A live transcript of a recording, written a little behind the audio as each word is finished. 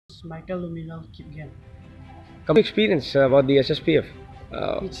Michael Kipgen. Experience about the SSPF.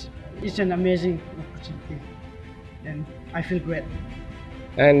 It's it's an amazing opportunity, and I feel great.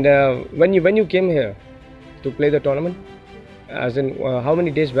 And when you came here to play the tournament, as in how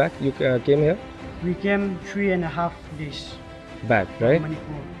many days back you came here? We came 3.5 days Back, from right?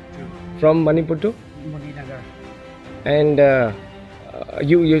 Manipur to From Manipur to, Nagar. and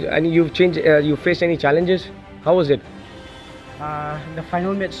you've changed. You faced any challenges? How was it? The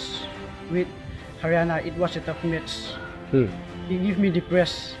final match with Haryana, it was a tough match. Hmm. It gave me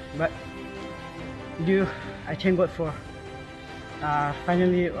depressed, but I thank God for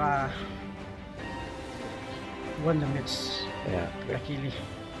finally won the match. Yeah. Luckily,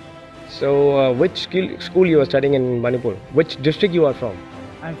 So which school you are studying in Manipur? Which district you are from?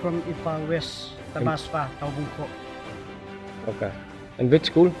 I'm from Imphal West, Tabaspa, Taubungko. Okay. And which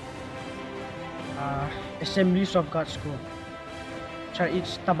school? Assemblies of God School. Sorry,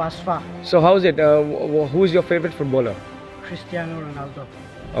 it's Tabaspa. So how's it? Who is your favorite footballer? Cristiano Ronaldo.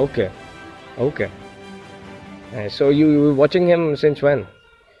 Okay. Okay. So you were watching him since when?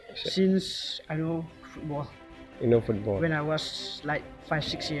 Since I know football, You know football. when I was like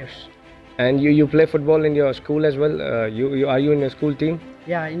 5-6 years. And you play football in your school as well? You are you in a school team?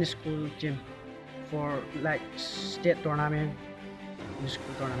 Yeah, in the school gym for like state tournament. In the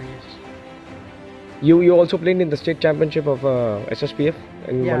school tournament, yes. You also played in the state championship of SSPF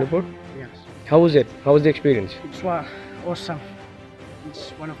in Yeah. Manipur. Yes. How was it? How was the experience? It's awesome. It's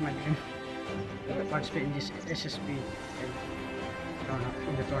one of my dreams to participate in this SSP in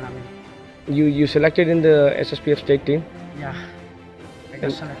the tournament. You selected in the SSPF state team. Yeah, I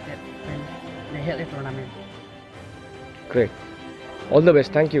got selected when they held a tournament. Great. All the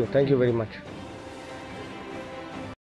best. Thank you. Thank you very much.